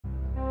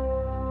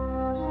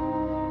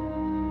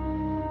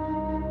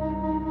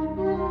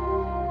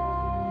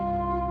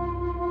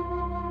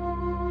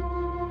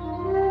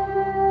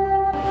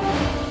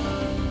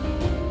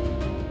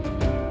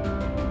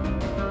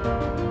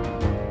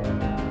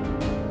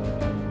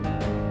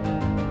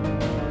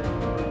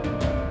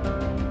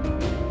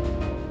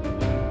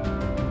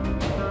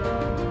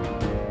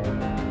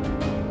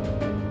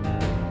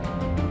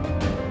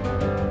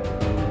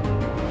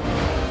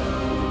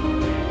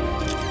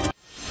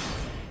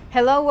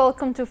Hello,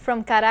 welcome to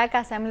From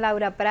Caracas. I'm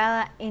Laura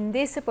Prada. In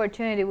this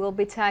opportunity, we'll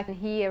be talking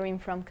here in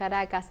From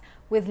Caracas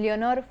with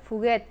Leonor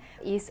Fuguet.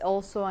 Is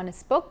also a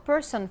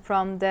spokesperson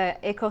from the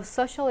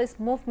Ecosocialism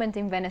movement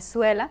in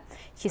Venezuela.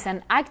 She's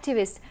an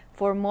activist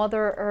for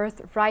Mother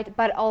Earth rights,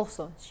 but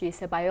also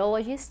she's a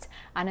biologist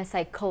and a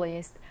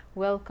psychologist.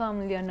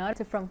 Welcome, Leonor,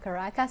 to From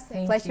Caracas.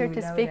 Thank Pleasure you, to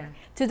Laura. speak.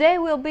 Today,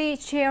 we'll be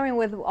sharing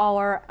with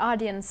our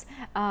audience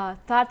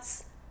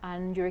thoughts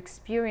and your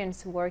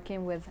experience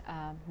working with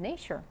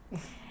nature.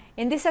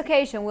 In this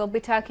occasion, we'll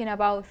be talking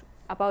about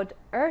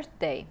Earth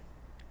Day.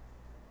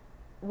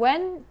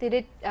 When did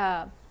it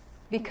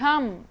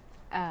become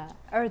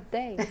Earth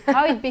Day?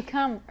 How it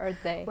become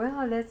Earth Day?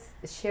 Well, let's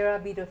share a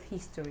bit of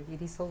history.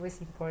 It is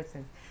always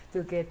important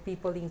to get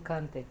people in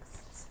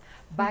context.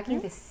 Back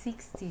in the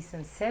 60s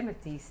and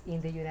 70s in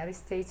the United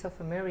States of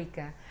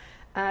America,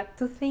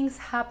 two things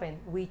happened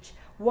which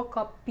woke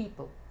up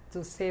people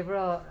to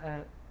several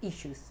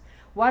issues.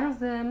 One of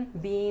them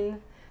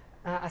being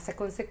as a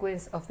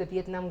consequence of the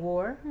Vietnam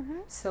War.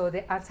 So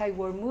the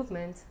anti-war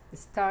movement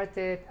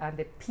started and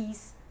the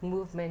peace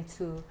movement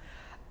too.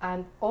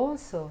 And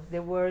also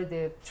there were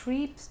the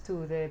trips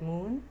to the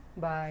moon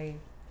by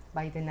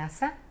the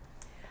NASA.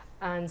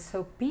 And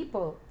so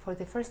people for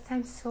the first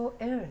time saw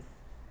Earth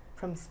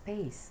from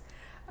space.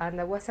 And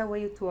that was a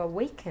way to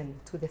awaken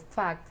to the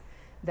fact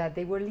that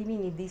they were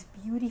living in this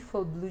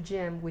beautiful blue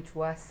gem which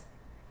was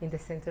in the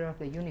center of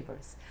the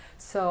universe.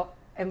 So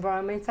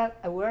environmental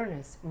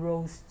awareness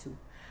rose too.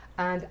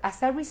 And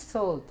as a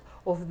result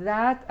of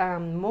that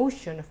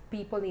motion of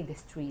people in the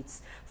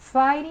streets,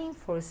 fighting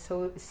for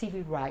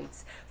civil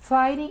rights,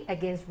 fighting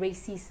against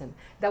racism,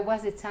 that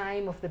was the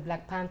time of the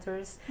Black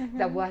Panthers,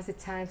 that was the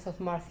times of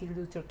Martin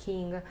Luther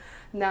King.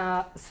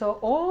 Now, so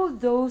all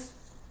those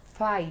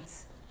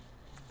fights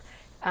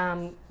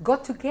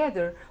got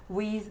together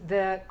with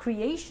the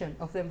creation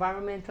of the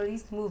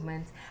environmentalist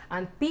movement,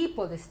 and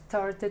people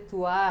started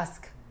to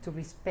ask to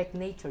respect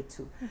nature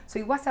too. So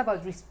it was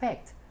about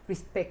respect.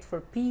 Respect for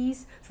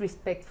peace,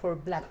 respect for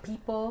Black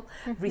people,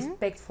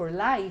 respect for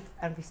life,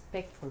 and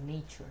respect for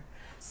nature.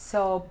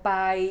 So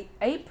by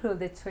April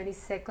the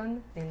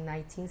 22nd in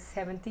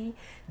 1970,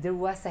 there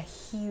was a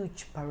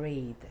huge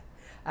parade,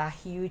 a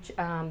huge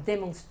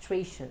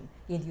demonstration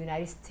in the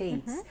United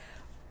States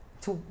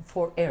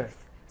for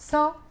Earth.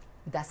 So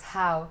that's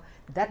how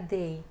that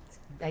day,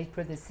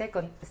 April the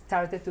 2nd,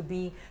 started to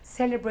be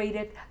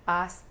celebrated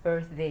as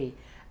Earth Day.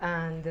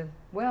 And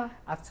well,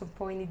 at some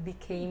point it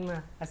became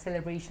a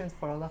celebration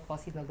for all of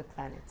us in all the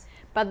planets.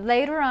 But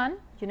later on,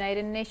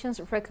 United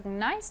Nations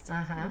recognized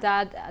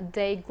that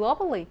day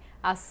globally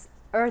as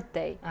Earth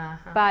Day.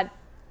 But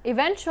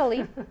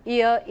eventually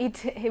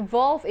it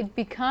evolved, it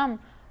became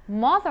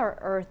Mother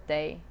Earth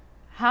Day.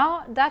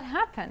 How that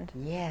happened?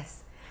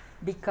 Yes,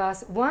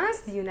 because once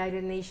the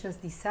United Nations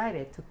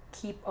decided to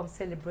keep on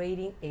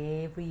celebrating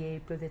every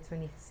April the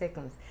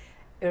 22nd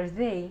Earth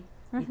Day,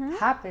 it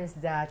happens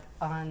that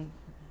on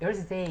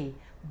Earth Day,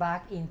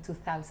 back in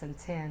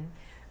 2010,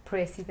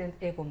 President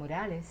Evo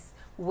Morales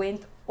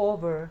went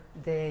over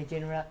the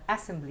General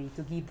Assembly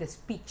to give the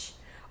speech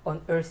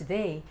on Earth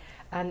Day.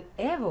 And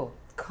Evo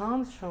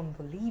comes from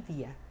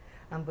Bolivia,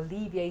 and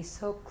Bolivia is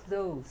so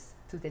close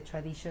to the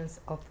traditions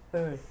of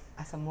Earth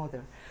as a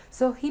mother.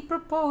 So he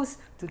proposed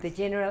to the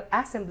General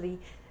Assembly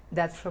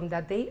that from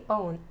that day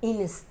on,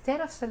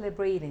 instead of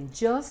celebrating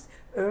just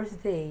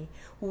Earth Day,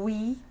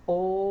 we,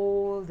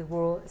 all the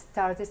world,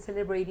 started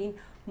celebrating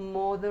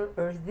Mother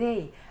Earth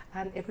Day.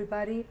 And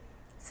everybody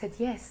said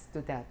yes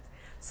to that.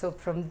 So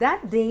from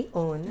that day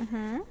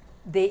on,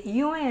 the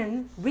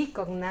UN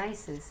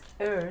recognizes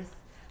Earth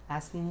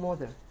as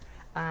mother.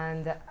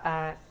 And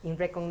in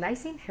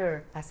recognizing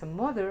her as a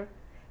mother,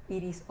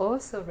 it is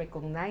also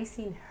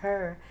recognizing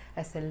her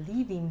as a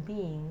living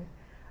being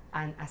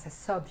and as a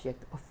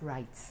subject of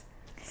rights.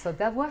 So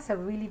that was a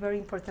really very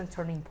important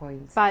turning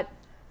point. But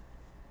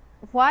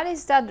what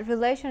is that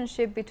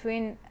relationship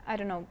between, I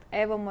don't know,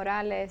 Evo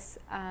Morales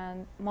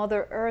and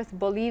Mother Earth,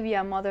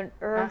 Bolivia, Mother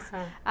Earth,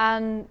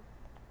 and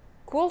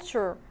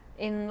culture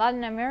in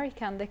Latin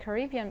America and the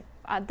Caribbean,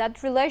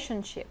 that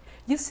relationship?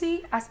 You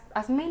see,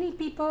 as many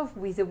people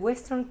with the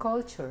Western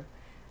culture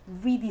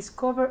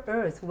rediscover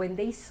Earth when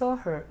they saw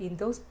her in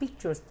those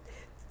pictures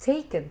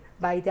taken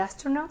by the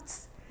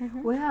astronauts,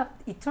 well,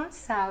 it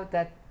turns out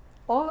that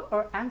all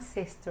our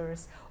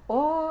ancestors,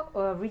 all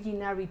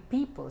originary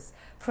peoples,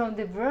 from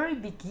the very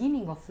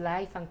beginning of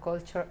life and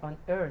culture on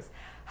Earth,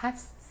 have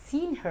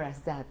seen her as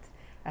that,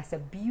 as a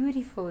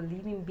beautiful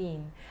living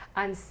being,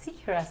 and see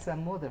her as a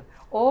mother.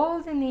 All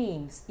the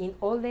names in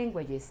all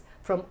languages,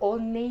 from all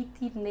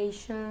native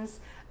nations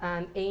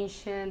and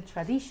ancient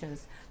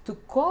traditions, to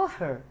call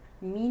her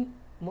mean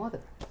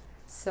mother.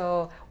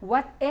 So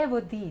what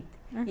Evo did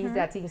is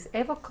that since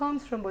Evo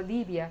comes from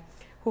Bolivia,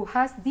 who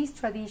has these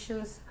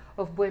traditions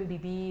of buen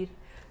vivir,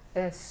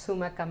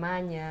 summa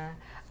camaña,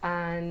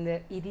 and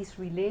it is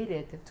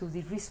related to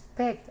the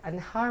respect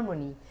and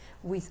harmony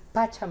with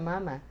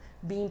Pachamama,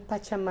 being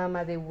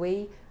Pachamama the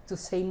way to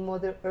say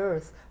Mother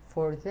Earth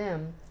for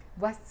them,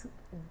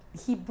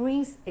 he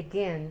brings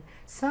again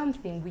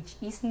something which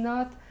is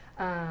not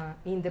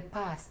in the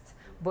past,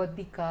 but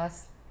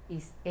because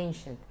it's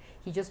ancient.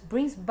 He just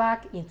brings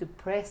back into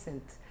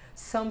present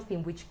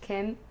something which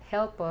can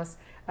help us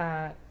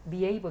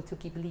be able to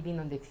keep living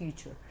on the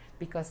future.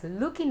 Because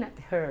looking at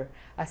her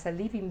as a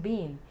living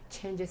being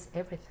changes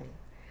everything.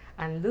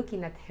 And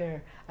looking at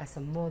her as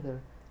a mother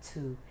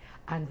too.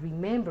 And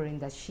remembering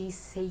that she's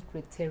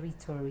sacred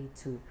territory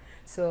too.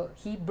 So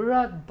he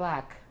brought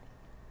back,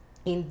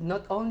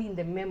 not only in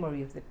the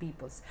memory of the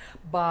peoples,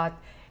 but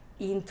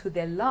into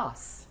the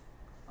loss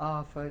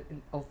of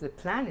the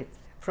planet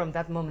from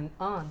that moment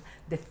on,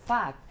 the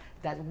fact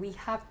that we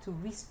have to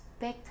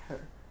respect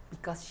her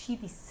because she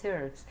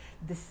deserves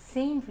the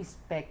same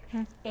respect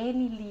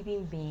any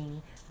living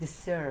being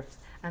deserves,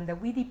 and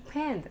that we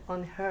depend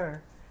on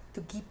her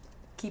to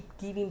keep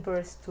giving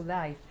birth to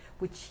life,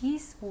 which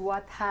is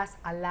what has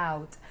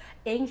allowed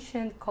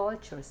ancient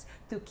cultures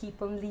to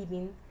keep on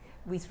living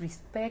with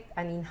respect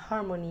and in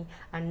harmony,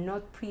 and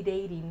not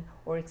predating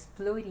or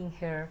exploiting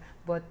her,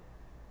 but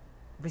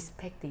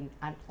respecting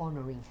and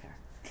honoring her.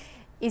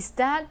 Is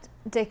that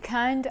the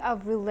kind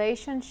of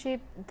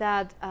relationship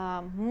that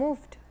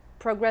moved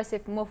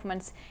progressive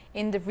movements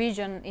in the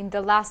region in the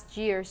last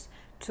years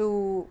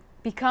to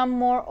become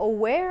more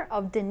aware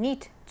of the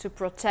need to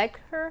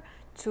protect her,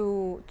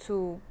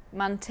 to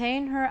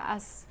maintain her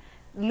as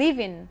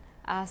living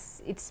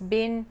as it's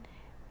been,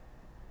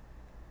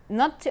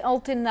 not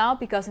until now,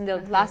 because in the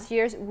last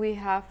years we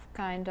have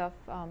kind of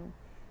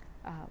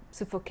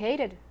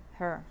suffocated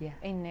her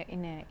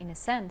in a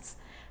sense.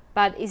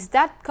 But is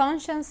that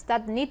conscience,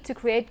 that need to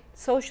create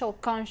social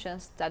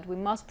conscience, that we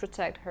must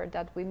protect her,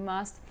 that we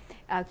must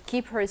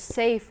keep her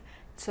safe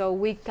so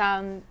we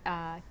can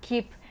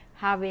keep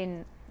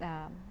having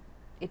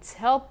its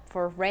help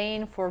for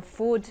rain, for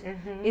food.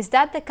 Is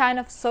that the kind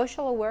of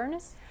social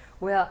awareness?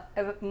 Well,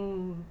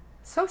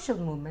 social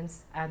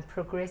movements and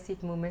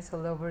progressive movements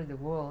all over the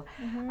world,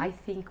 I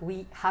think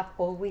we have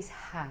always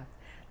had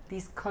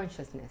this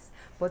consciousness,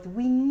 but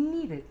we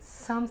needed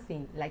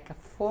something like a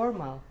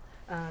formal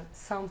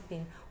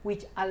something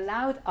which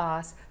allowed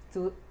us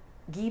to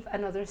give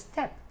another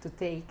step, to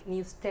take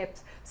new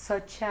steps,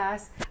 such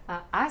as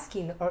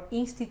asking our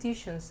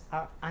institutions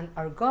and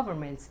our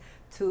governments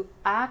to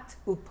act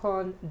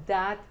upon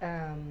that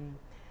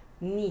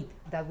need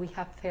that we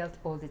have felt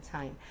all the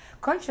time.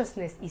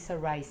 Consciousness is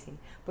arising,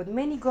 but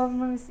many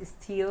governments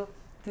still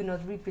do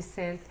not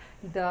represent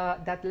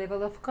that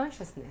level of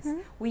consciousness.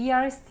 We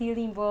are still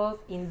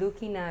involved in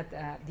looking at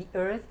the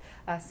earth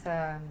as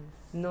a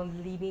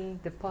non-living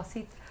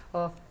deposit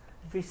of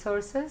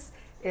resources,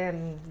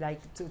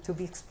 like to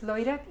be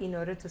exploited in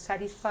order to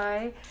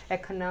satisfy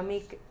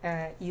economic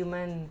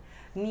human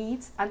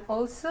needs, and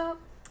also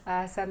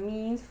as a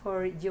means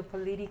for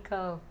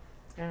geopolitical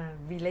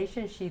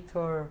relationships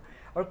or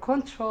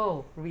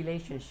control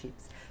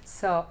relationships.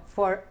 So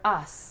for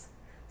us,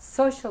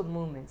 social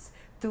movements,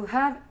 to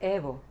have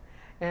Evo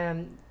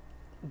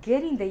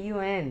getting the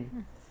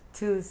UN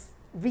to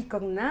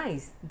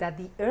recognize that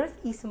the earth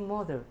is a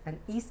mother and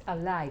is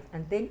alive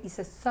and then is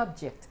a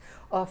subject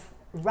of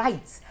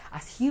rights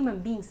as human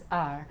beings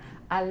are,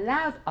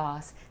 allowed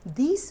us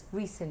these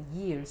recent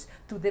years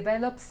to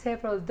develop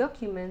several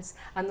documents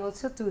and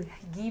also to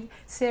give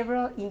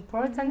several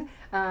important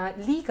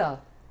legal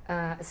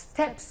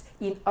steps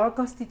in our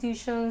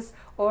constitutions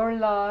or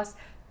laws.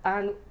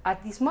 And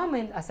at this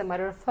moment, as a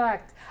matter of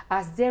fact,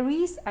 as there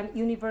is an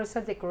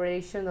Universal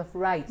Declaration of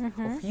Rights,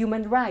 of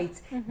Human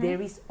Rights,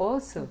 there is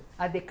also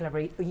a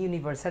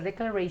Universal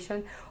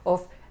Declaration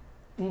of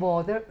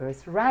Mother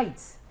Earth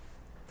Rights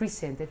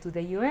presented to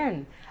the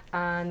UN.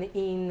 And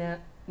in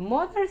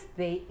Mother's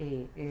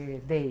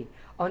Day,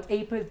 on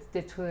April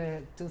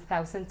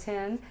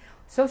 2010,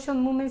 social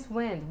movements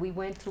went. We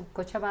went to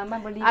Cochabamba,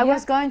 Bolivia. I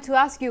was going to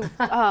ask you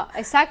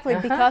exactly,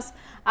 because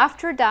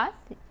after that,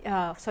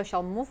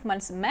 social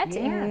movements met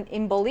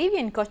in Bolivia,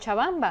 in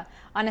Cochabamba,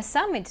 on a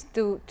summit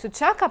to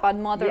talk about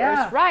Mother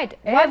Earth's right.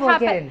 What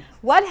happened?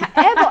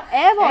 Again.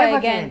 Evo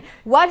again.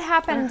 What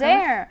happened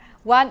there?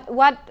 What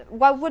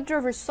were the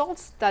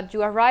results that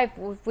you arrived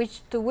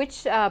with? To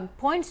which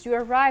points you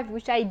arrived?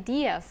 Which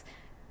ideas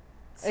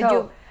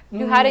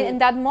you had in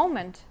that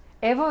moment?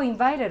 Evo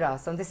invited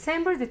us on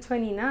December the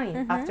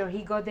 29th, after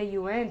he got the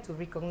UN to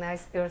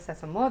recognize Earth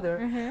as a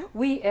mother.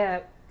 We,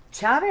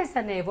 Chavez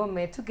and Evo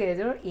met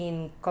together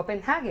in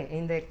Copenhagen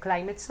in the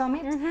climate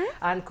summit,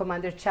 and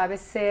Commander Chavez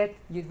said,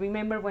 you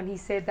remember when he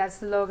said that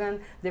slogan,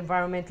 the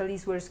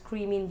environmentalists were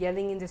screaming,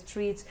 yelling in the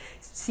streets,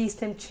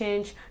 system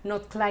change,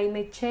 not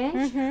climate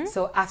change.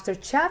 So after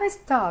Chavez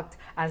talked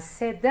and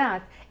said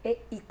that,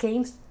 it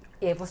came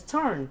Evo's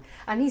turn.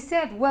 And he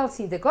said, well,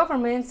 since the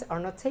governments are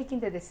not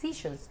taking the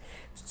decisions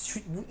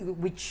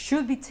which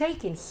should be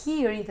taken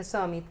here in the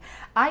summit,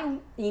 I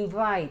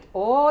invite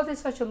all the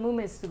social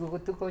movements to go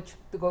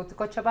to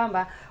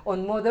Cochabamba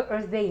on Mother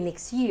Earth Day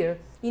next year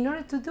in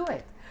order to do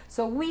it.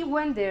 So we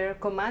went there.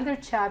 Commander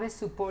Chavez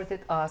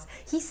supported us.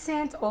 He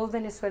sent all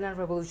Venezuelan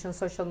revolution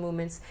social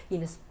movements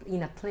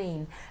in a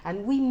plane,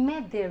 and we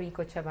met there in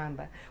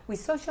Cochabamba with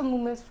social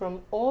movements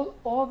from all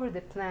over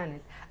the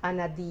planet. And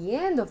at the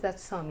end of that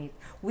summit,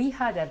 we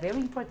had a very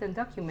important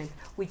document,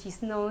 which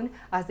is known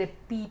as the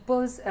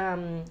People's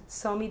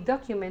Summit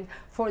Document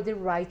for the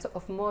Rights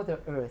of Mother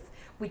Earth,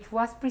 which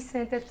was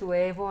presented to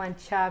Evo and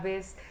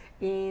Chavez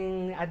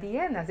at the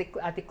end,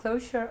 at the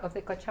closure of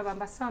the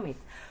Cochabamba Summit.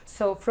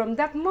 So from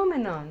that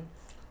moment on,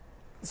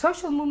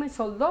 social movements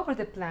all over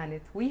the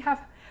planet, we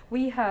have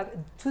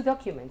two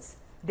documents: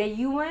 the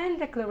UN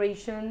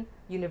Declaration,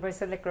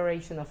 Universal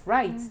Declaration of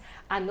Rights,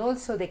 and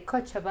also the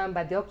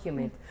Cochabamba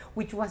document,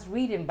 which was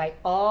written by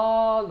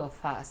all of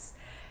us.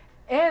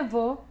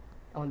 Evo,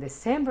 on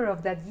December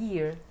of that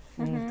year,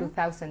 in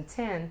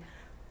 2010,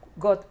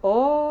 got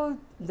all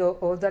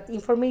that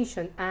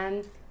information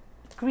and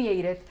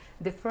created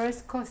the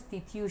first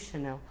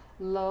constitutional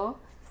law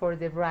for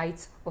the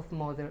rights of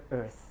Mother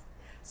Earth.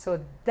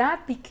 So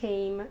that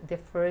became the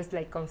first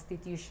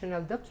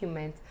constitutional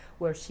document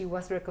where she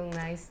was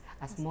recognized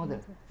as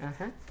mother.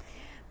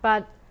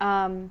 But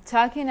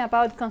talking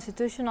about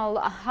constitutional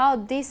law, how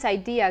this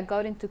idea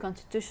got into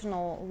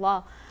constitutional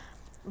law,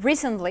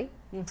 recently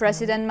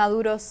President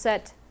Maduro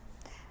said,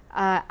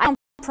 I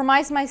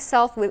compromise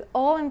myself with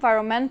all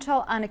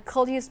environmental and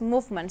ecologist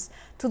movements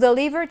to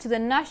deliver to the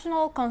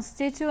National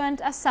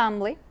Constituent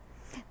Assembly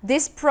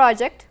this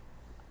project.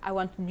 I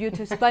want you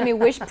to explain me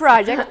which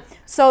project,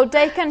 so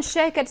they can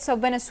shake it so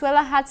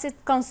Venezuela has its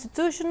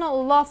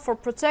constitutional law for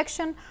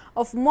protection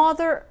of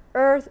Mother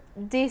Earth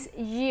this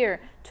year,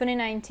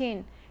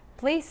 2019.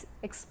 Please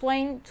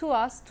explain to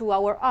us, to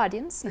our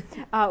audience,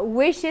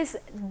 which is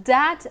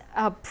that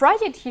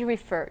project he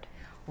referred.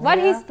 What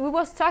he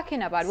was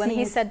talking about when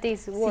he said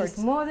these words.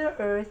 Since Mother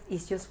Earth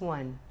is just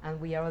one,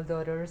 and we are all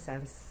daughters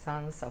and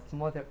sons of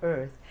Mother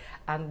Earth,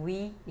 and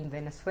we in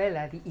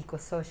Venezuela, the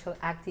eco-social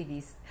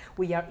activists,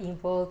 we are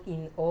involved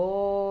in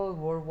all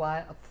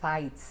worldwide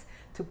fights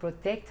to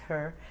protect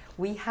her.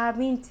 We have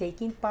been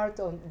taking part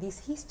on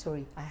this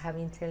history I have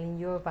been telling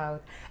you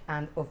about,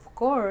 and of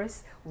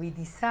course we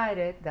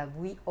decided that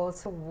we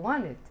also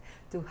wanted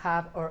to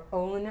have our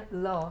own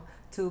law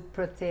to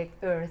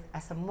protect Earth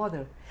as a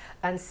mother.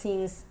 And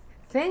since,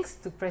 thanks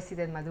to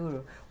President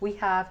Maduro, we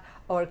have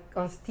our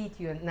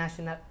Constituent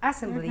National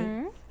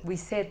Assembly, we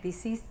said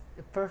this is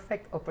the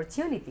perfect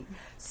opportunity.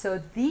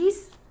 So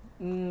this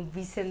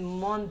recent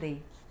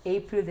Monday,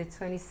 April the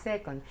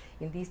 22nd,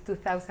 in this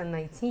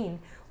 2019,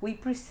 we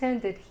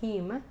presented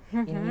him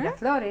in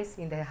Miraflores,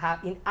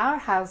 in our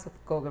House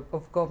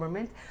of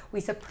Government,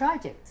 with a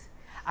project,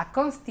 a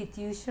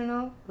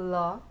constitutional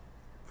law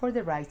for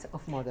the rights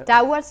of Mother Earth.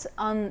 That was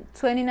on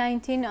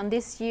 2019, on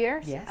this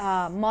year's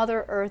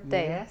Mother Earth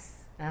Day.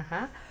 Yes.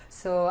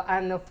 So,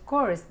 and of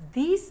course,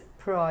 this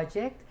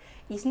project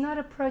is not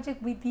a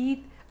project we did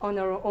on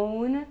our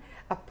own,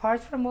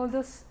 apart from all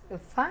those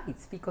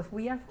fights, because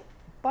we are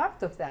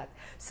part of that.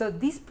 So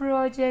this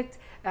project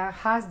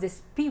has the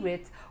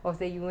spirit of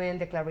the UN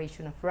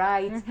Declaration of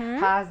Rights,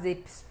 has the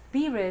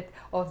spirit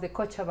of the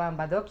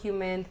Cochabamba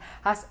document,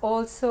 has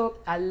also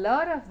a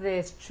lot of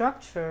the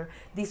structure,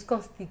 this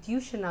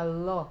constitutional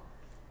law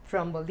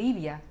from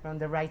Bolivia, from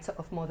the rights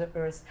of Mother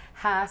Earth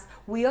has.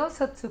 We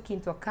also took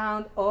into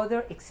account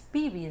other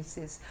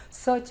experiences,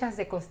 such as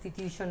the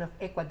Constitution of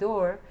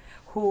Ecuador,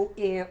 who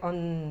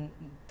on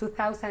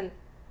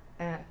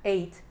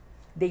 2008,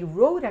 they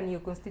wrote a new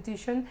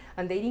constitution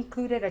and they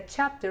included a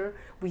chapter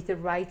with the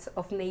rights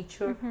of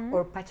nature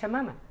or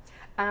Pachamama.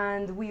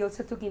 And we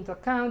also took into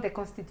account the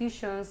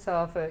constitutions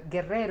of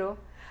Guerrero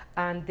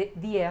and the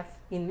DF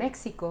in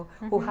Mexico,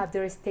 who have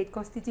their state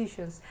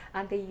constitutions,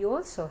 and they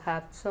also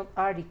have some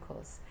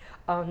articles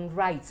on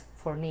rights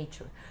for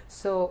nature.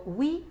 So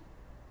we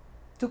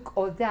took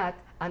all that,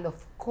 and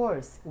of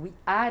course we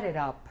added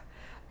up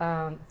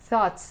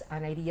thoughts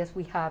and ideas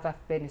we have as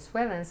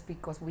Venezuelans,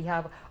 because we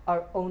have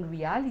our own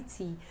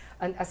reality.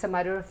 And as a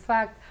matter of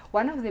fact,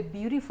 one of the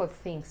beautiful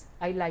things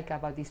I like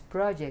about this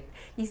project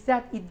is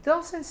that it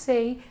doesn't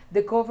say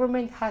the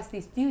government has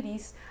these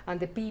duties and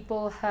the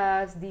people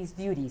has these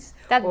duties.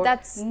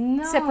 That's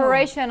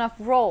separation of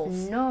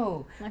roles.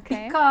 No,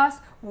 because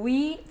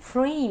we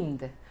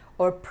framed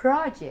our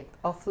project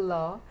of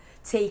law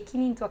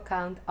taking into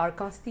account our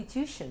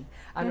constitution,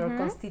 and our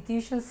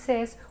constitution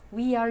says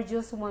we are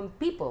just one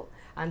people,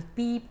 and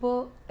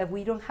people,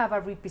 we don't have a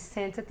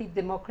representative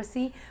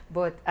democracy,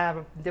 but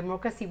a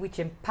democracy which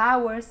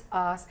empowers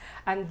us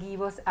and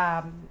give us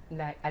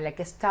like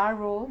a star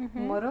role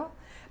model,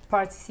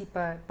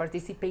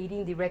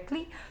 participating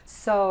directly.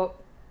 So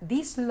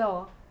this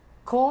law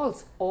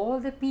calls all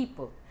the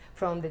people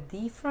from the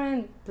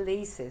different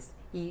places,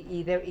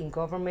 either in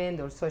government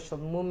or social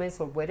movements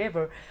or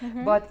whatever,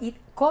 but it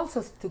calls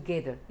us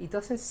together. It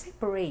doesn't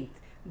separate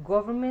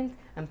government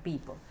and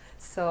people.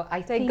 So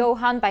I think they go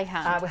hand by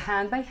hand.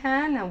 Hand by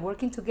hand and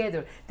working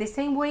together. The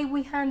same way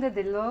we handed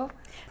the law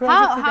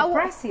project to the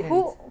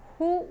president.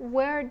 Who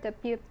were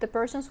the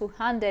persons who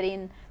handed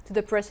in to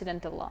the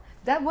president of law.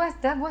 That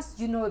was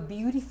you know, a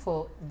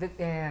beautiful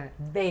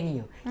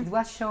venue. It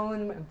was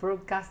shown,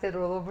 broadcasted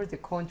all over the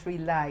country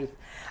live,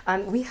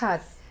 and we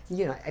had,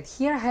 you know,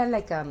 here I had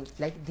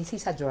like this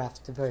is a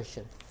draft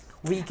version.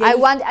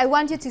 I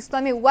want you to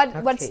explain me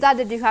what's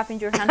that you have in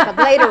your hand, but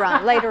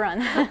later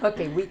on.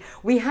 Okay,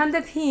 we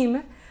handed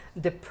him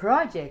the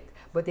project,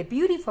 but the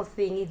beautiful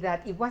thing is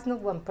that it was not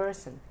one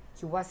person.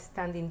 He was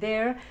standing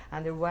there,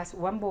 and there was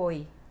one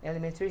boy,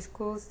 elementary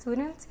school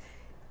student,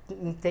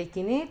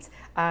 taking it,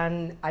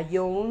 and a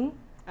young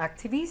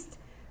activist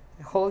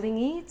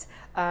holding it,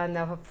 and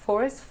a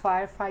forest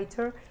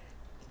firefighter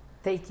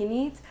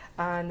taking it,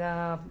 and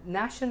a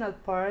national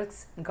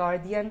parks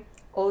guardian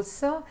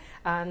also,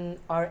 and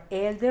our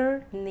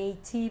elder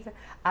native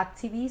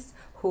activist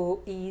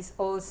who is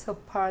also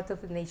part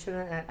of the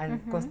National and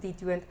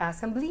Constituent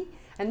Assembly,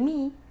 and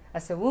me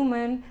as a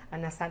woman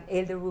and as an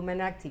elder woman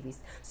activist.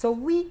 So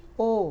we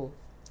all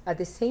at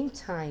the same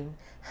time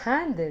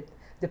handed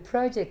the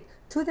project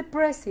to the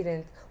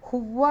president, who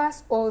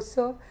was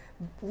also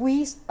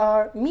with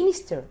our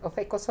Minister of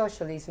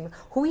Ecosocialism,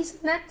 who is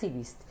an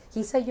activist.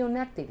 He's a young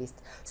activist.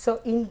 So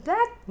in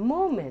that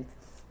moment,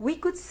 we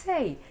could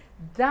say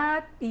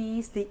that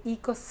is the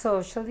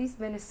eco-socialist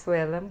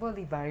Venezuelan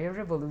Bolivarian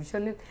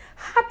revolution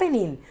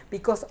happening,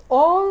 because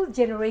all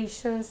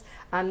generations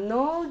and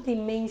all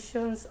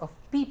dimensions of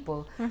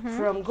people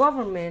from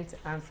government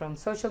and from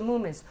social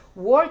movements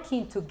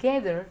working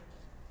together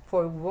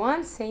for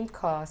one same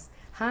cause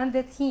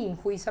handed him,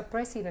 who is a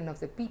president of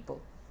the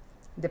people,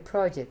 the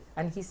project,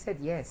 and he said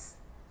yes.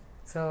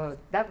 So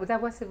that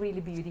was a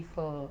really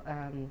beautiful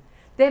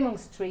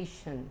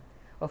demonstration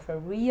of a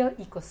real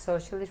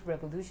eco-socialist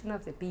revolution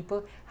of the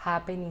people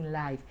happening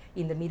live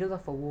in the middle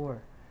of a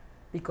war.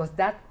 Because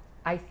that,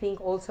 I think,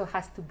 also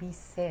has to be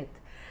said.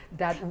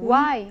 That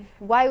why?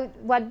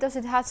 What does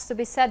it have to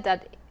be said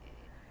that?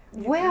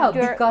 Well,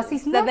 because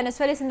it's not...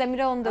 Venezuela is in the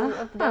middle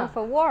of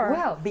a war.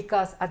 Well,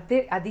 because at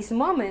this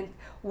moment,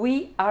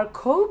 we are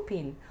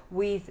coping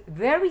with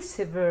very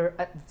severe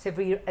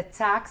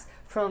attacks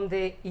from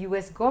the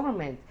U.S.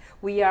 government.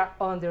 We are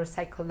under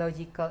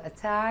psychological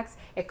attacks,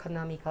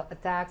 economical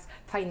attacks,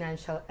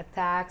 financial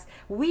attacks.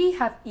 We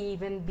have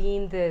even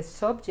been the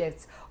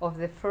subjects of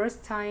the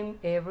first time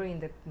ever in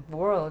the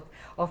world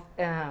of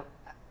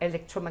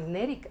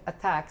electromagnetic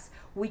attacks,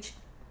 which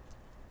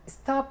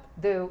stop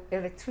the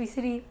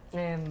electricity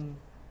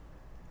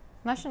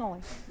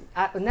nationwide.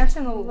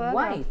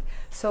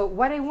 So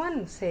what I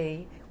want to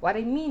say, what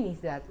I mean is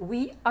that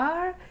we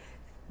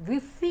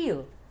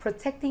feel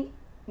protecting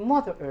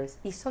Mother Earth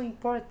is so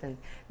important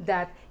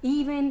that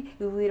even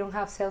if we don't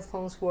have cell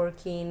phones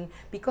working,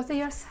 because they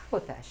are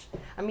sabotage.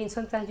 I mean,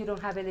 sometimes you don't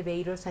have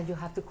elevators and you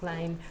have to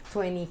climb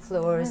 20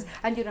 floors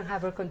and you don't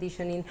have air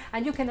conditioning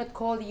and you cannot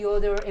call the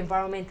other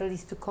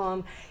environmentalists to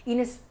come.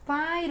 In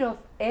spite of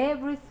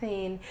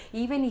everything,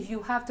 even if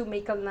you have to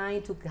make a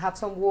line to have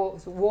some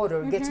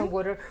water, get some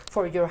water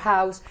for your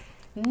house,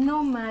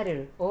 no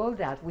matter all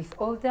that, with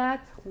all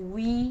that,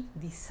 we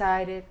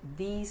decided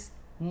this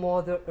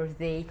Mother Earth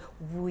Day,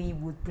 we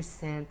would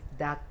present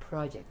that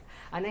project.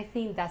 And I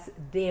think that's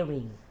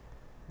daring,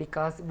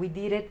 because we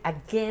did it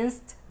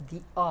against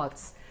the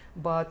odds,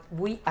 but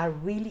we are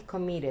really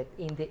committed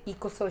in the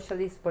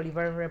eco-socialist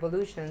Bolivarian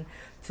revolution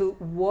to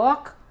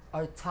walk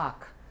our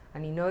talk.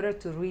 And in order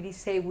to really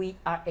say we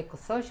are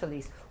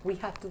eco-socialists, we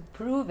have to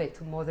prove it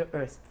to Mother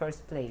Earth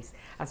first place.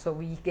 And so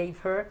we gave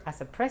her, as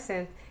a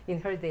present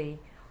in her day,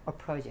 a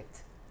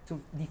project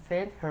to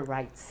defend her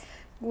rights.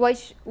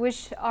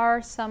 Which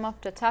are some of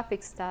the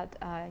topics that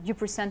you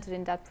presented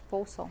in that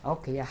proposal?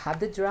 Okay, I have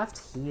the draft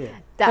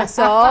here. That's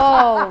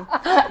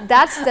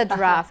the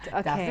draft.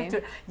 Okay.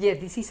 Yeah,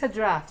 this is a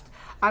draft.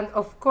 And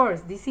of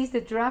course, this is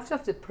the draft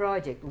of the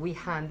project. We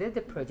handed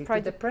the project to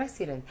the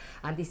president.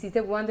 And this is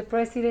the one the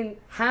president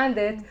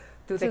handed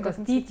to the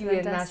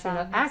Constituent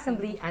National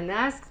Assembly and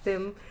asked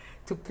them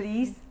to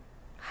please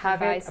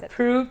have it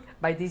approved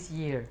by this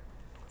year.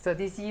 So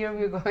this year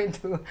we're going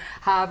to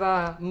have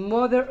a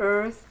Mother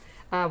Earth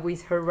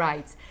with her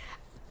rights.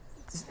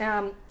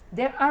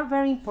 There are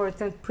very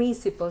important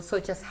principles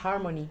such as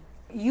harmony.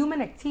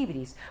 Human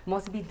activities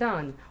must be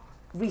done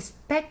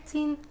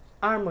respecting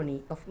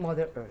harmony of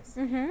Mother Earth.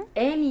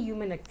 Any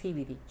human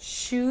activity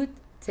should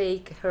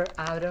take her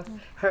out of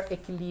her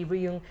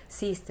equilibrium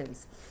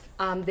systems.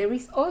 There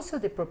is also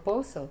the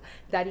proposal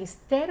that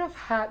instead of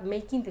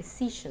making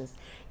decisions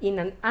in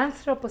an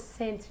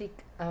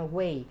anthropocentric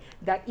way,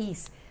 that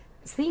is,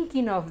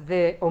 thinking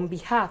on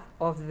behalf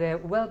of the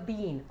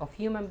well-being of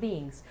human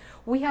beings,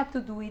 we have to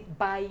do it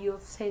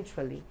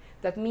biocentrally.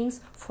 That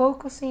means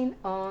focusing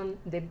on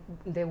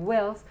the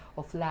wealth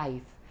of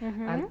life.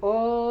 And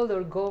all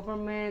our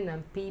government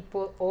and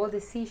people, all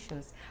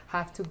decisions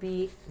have to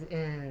be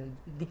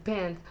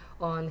depend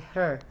on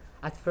her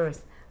at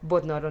first,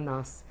 but not on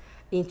us.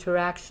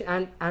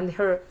 Interaction and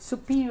her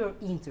superior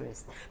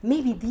interest.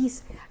 Maybe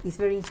this is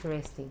very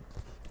interesting.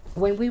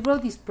 when we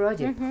wrote this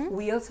project,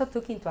 we also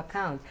took into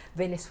account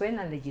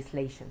Venezuelan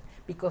legislation,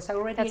 because I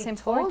already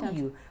told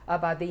you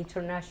about the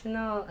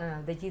international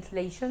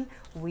legislation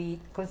we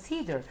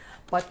consider.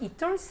 But it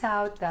turns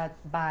out that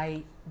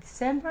by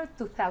December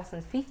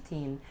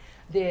 2015,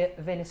 the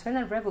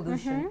Venezuelan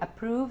Revolution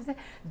approved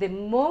the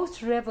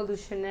most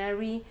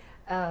revolutionary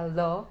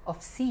law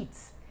of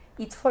seeds.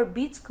 It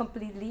forbids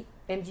completely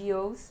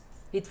NGOs,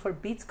 it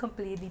forbids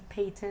completely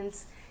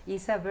patents.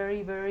 It's a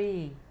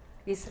very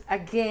it's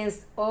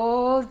against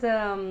all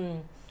the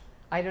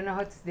I don't know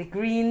how to the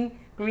green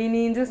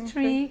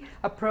industry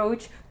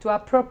approach to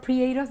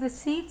appropriate of the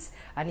seeds,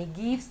 and it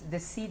gives the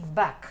seed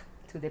back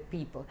to the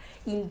people.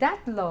 In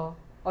that law,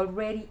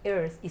 already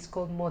Earth is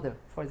called mother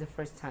for the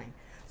first time.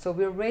 So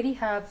we already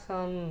have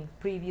some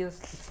previous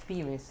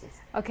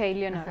experiences. Okay,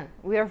 Leonor,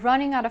 we are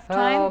running out of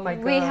time. Oh my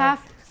God. We have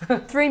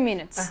 3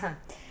 minutes.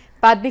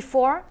 But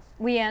before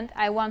we end,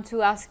 I want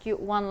to ask you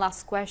one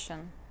last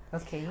question.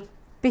 Okay.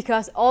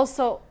 Because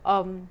also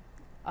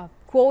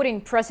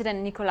quoting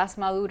President Nicolás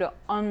Maduro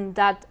on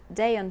that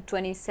day on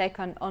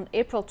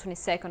April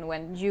 22nd,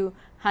 when you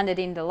handed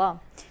in the law.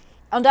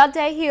 On that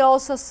day, he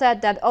also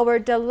said that over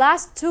the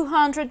last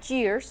 200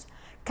 years,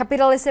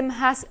 capitalism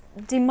has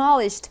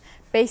demolished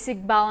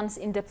basic balance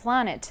in the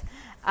planet,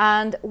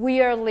 and we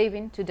are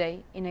living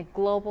today in a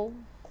global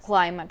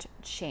climate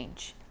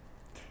change.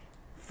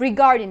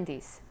 Regarding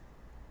this,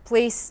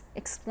 please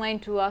explain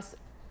to us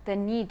the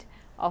need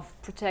of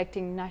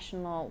protecting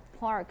national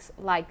parks,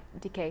 like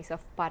the case of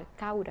Parque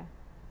Caura.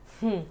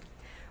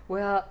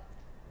 Well,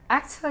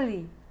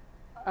 actually,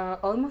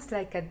 almost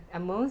like a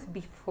month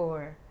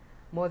before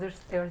Mother's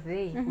Earth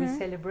Day, we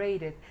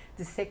celebrated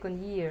the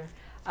second year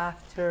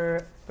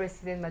after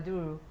President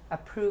Maduro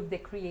approved the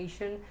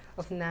creation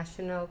of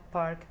National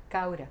Park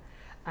Caura.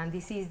 And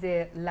this is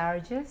the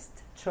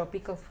largest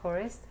tropical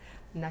forest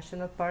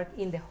national park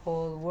in the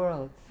whole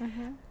world.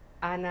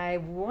 And I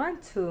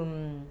want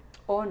to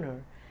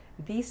honor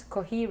this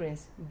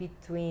coherence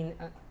between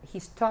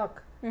his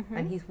talk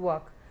and his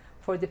walk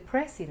for the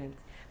president,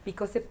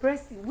 because the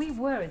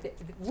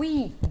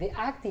we, the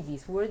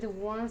activists, were the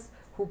ones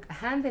who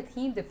handed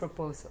him the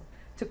proposal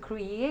to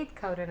create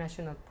Caura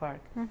National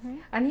Park.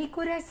 And he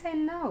could have said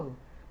no,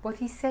 but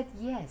he said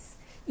yes.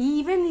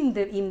 Even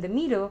in the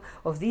middle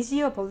of this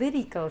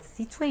geopolitical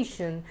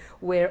situation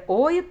where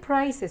oil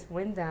prices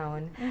went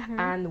down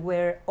and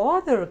where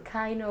other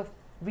kind of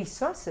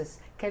resources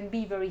can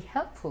be very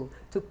helpful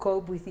to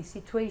cope with the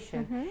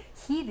situation,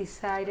 he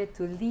decided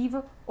to leave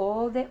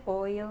all the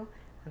oil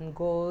and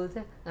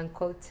gold and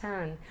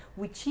coltan,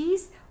 which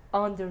is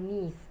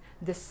underneath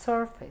the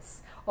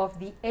surface of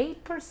the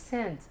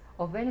 8%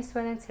 of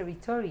Venezuelan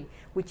territory,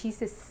 which is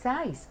the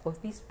size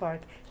of this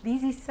park. He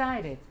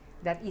decided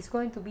that it's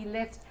going to be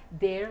left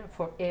there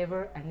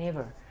forever and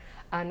ever.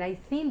 And I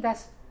think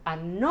that's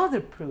another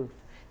proof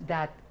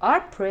that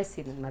our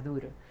President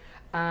Maduro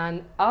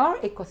and our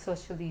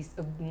eco-socialist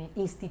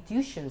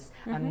institutions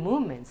and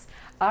movements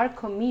are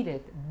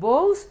committed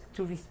both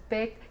to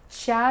respect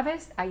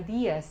Chavez's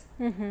ideas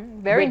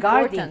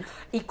regarding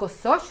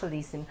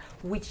eco-socialism,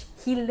 which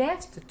he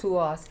left to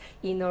us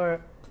in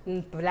our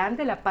Plan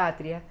de la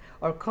Patria,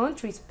 our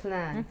country's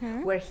plan,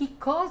 where he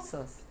calls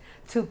us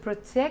to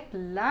protect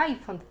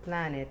life on the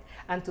planet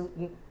and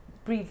to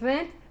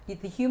prevent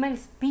the human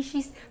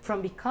species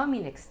from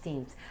becoming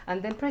extinct.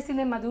 And then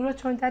President Maduro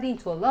turned that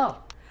into a law.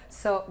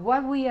 So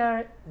what we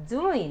are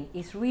doing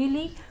is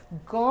really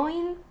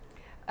going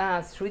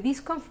through this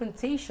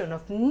confrontation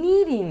of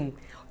needing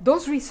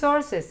those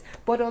resources,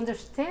 but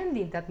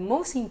understanding that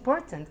most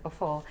important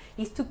of all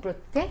is to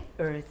protect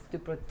Earth, to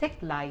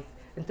protect life,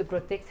 and to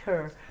protect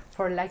her,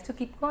 for life to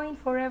keep going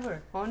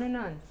forever, on and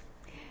on.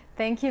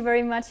 Thank you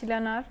very much,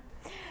 Leonor.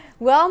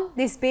 Well,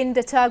 this has been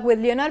the talk with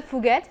Leonor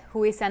Fuguet,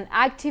 who is an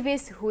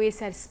activist, who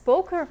is a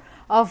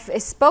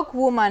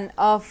spokeswoman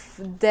of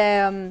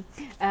the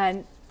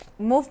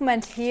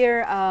movement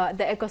here,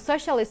 the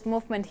eco-socialist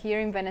movement here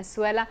in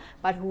Venezuela,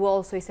 but who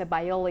also is a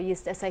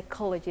biologist, a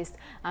psychologist,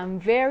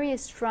 and very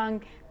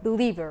strong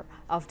believer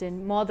of the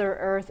Mother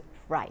Earth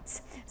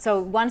rights. So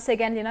once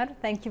again, Leonor,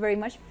 thank you very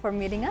much for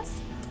meeting us.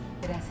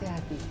 Gracias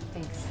a ti.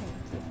 Thanks.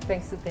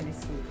 Thanks to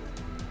Telesur.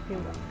 You're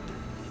welcome.